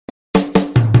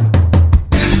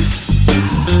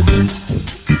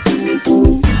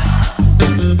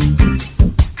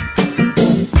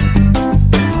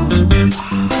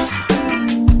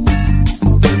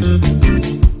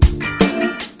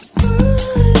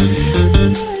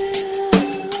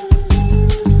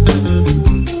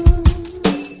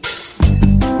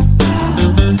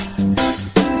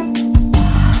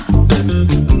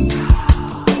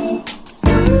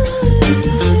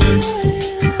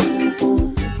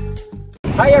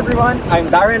Hi everyone, I'm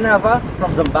Darren Nava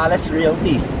from Zambales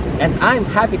Realty, and I'm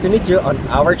happy to meet you on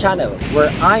our channel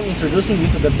where I'm introducing you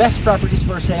to the best properties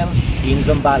for sale in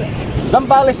Zambales.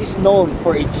 Zambales is known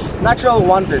for its natural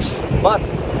wonders, but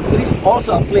it is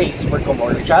also a place where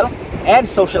commercial and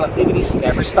social activities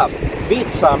never stop, be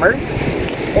it summer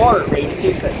or rainy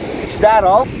season. Is that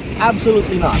all?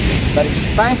 Absolutely not, but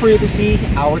it's time for you to see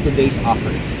our today's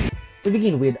offer. To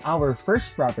begin with, our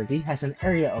first property has an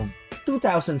area of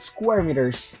 2,000 square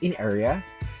meters in area,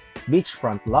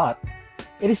 beachfront lot.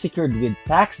 It is secured with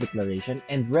tax declaration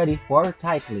and ready for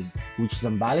titling, which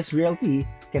Zambales Realty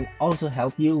can also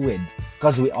help you with.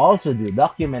 Because we also do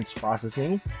documents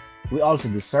processing, we also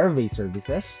do survey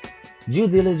services, due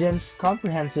diligence,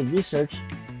 comprehensive research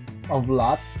of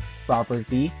lot,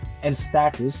 property, and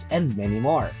status, and many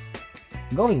more.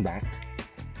 Going back,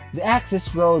 the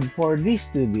access road for these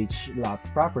two beach lot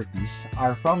properties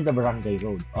are from the barangay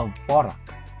road of Porac.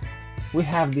 We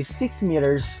have this 6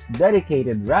 meters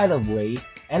dedicated right-of-way,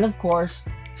 and of course,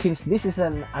 since this is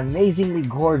an amazingly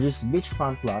gorgeous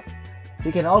beachfront lot,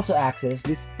 you can also access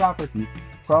this property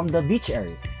from the beach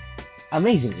area.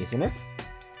 Amazing, isn't it?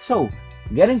 So,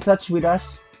 get in touch with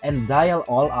us and dial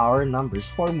all our numbers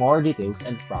for more details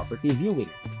and property viewing.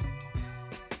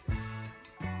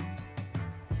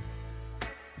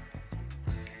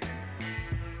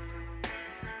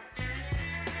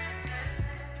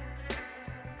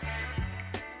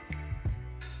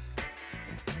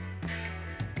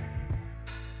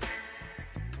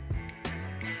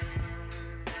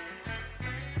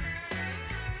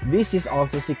 This is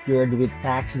also secured with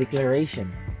tax declaration.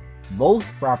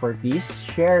 Both properties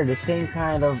share the same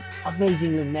kind of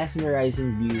amazingly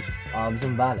mesmerizing view of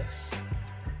Zambales.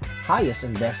 Highest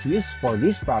and best use for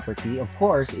this property, of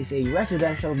course, is a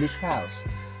residential beach house.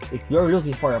 If you're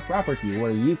looking for a property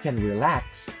where you can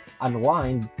relax,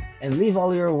 unwind, and leave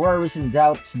all your worries and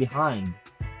doubts behind,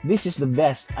 this is the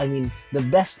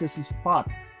bestest spot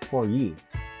for you.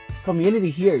 Community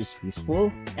here is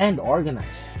peaceful and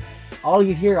organized. All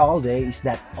you hear all day is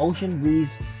that ocean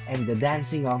breeze and the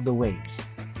dancing of the waves,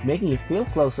 making you feel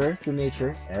closer to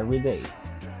nature every day.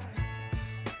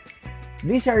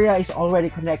 This area is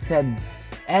already connected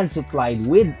and supplied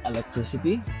with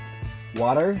electricity,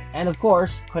 water, and of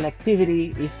course,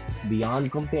 connectivity is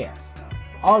beyond compare.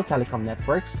 All telecom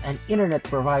networks and internet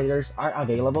providers are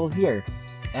available here,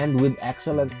 and with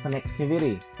excellent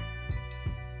connectivity.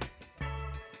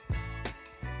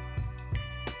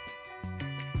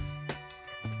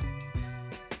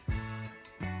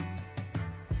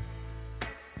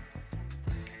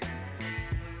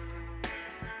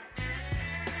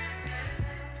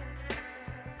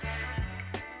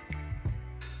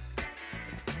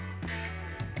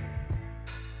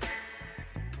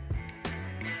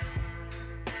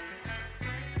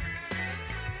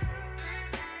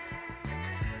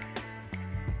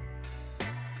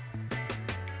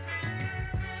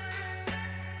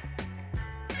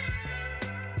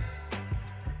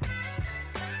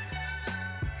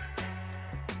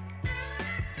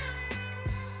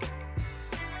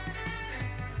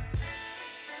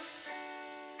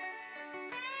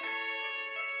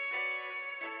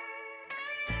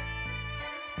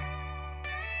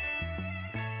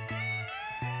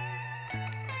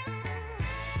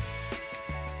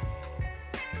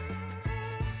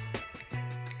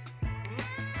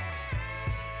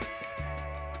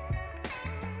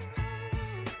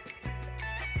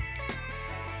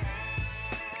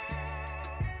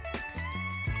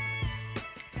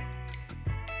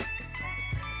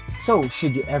 So,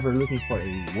 should you ever looking for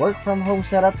a work-from-home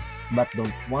setup but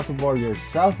don't want to bore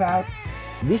yourself out,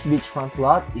 this beachfront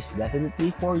lot is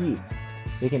definitely for you.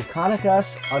 You can contact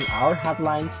us on our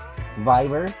hotlines,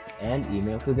 Viber, and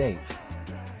email today.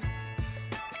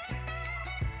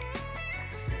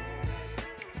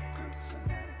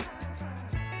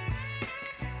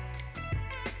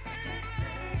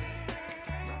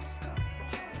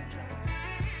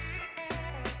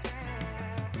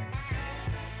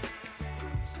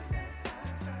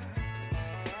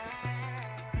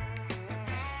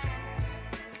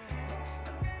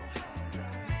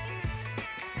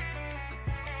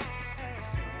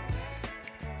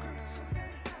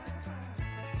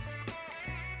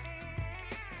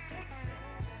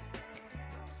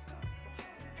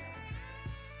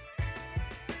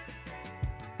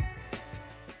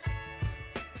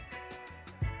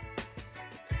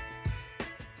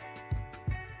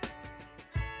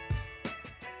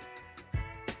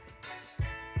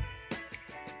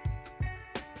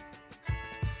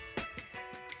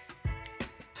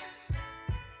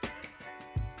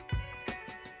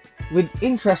 With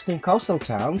interesting coastal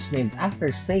towns named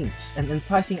after saints and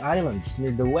enticing islands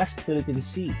near the West Philippine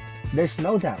Sea, there's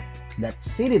no doubt that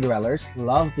city dwellers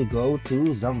love to go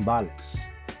to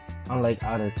Zambales. Unlike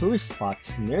other tourist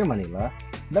spots near Manila,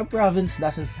 the province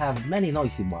doesn't have many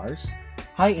noisy bars,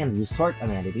 high-end resort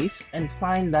amenities, and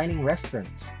fine dining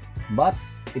restaurants, but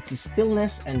its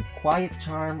stillness and quiet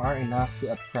charm are enough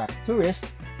to attract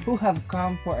tourists who have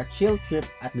come for a chill trip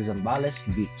at the Zambales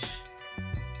beach.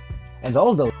 And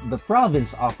although the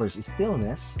province offers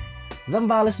stillness,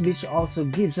 Zambales Beach also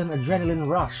gives an adrenaline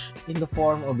rush in the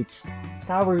form of its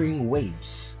towering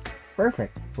waves,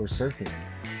 perfect for surfing.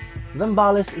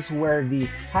 Zambales is where the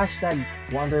hashtag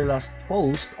Wanderlust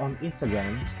posts on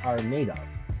Instagram are made of.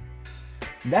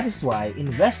 That is why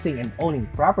investing and owning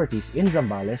properties in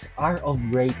Zambales are of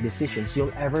great decisions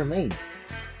you'll ever make.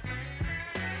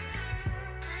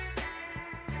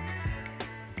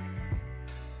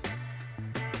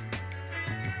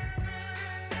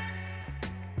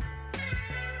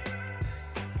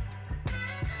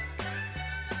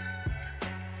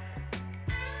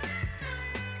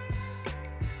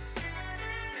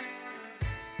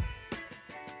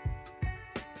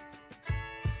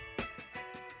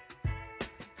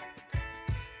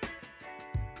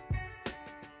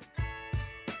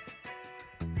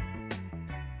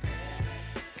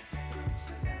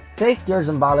 Take your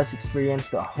Zambales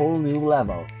experience to a whole new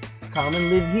level. Come and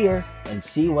live here and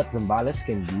see what Zambales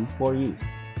can do for you.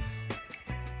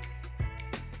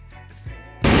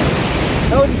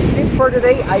 So this is it for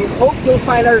today. I hope you'll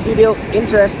find our video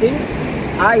interesting.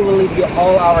 I will leave you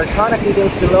all our contact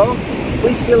details below.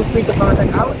 Please feel free to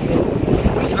contact our team.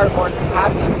 We are more than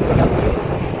happy to help you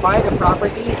find a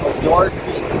property of your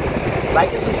dream.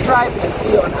 Like and subscribe, and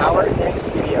see you on our next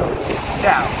video.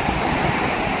 Ciao!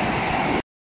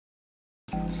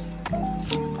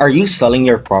 Are you selling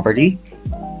your property?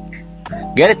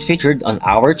 Get it featured on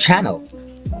our channel.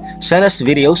 Send us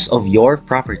videos of your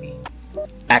property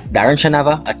at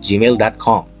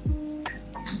darrenchanava@gmail.com.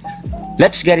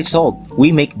 Let's get it sold.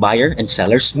 We make buyer and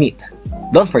sellers meet.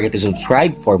 Don't forget to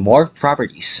subscribe for more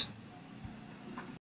properties.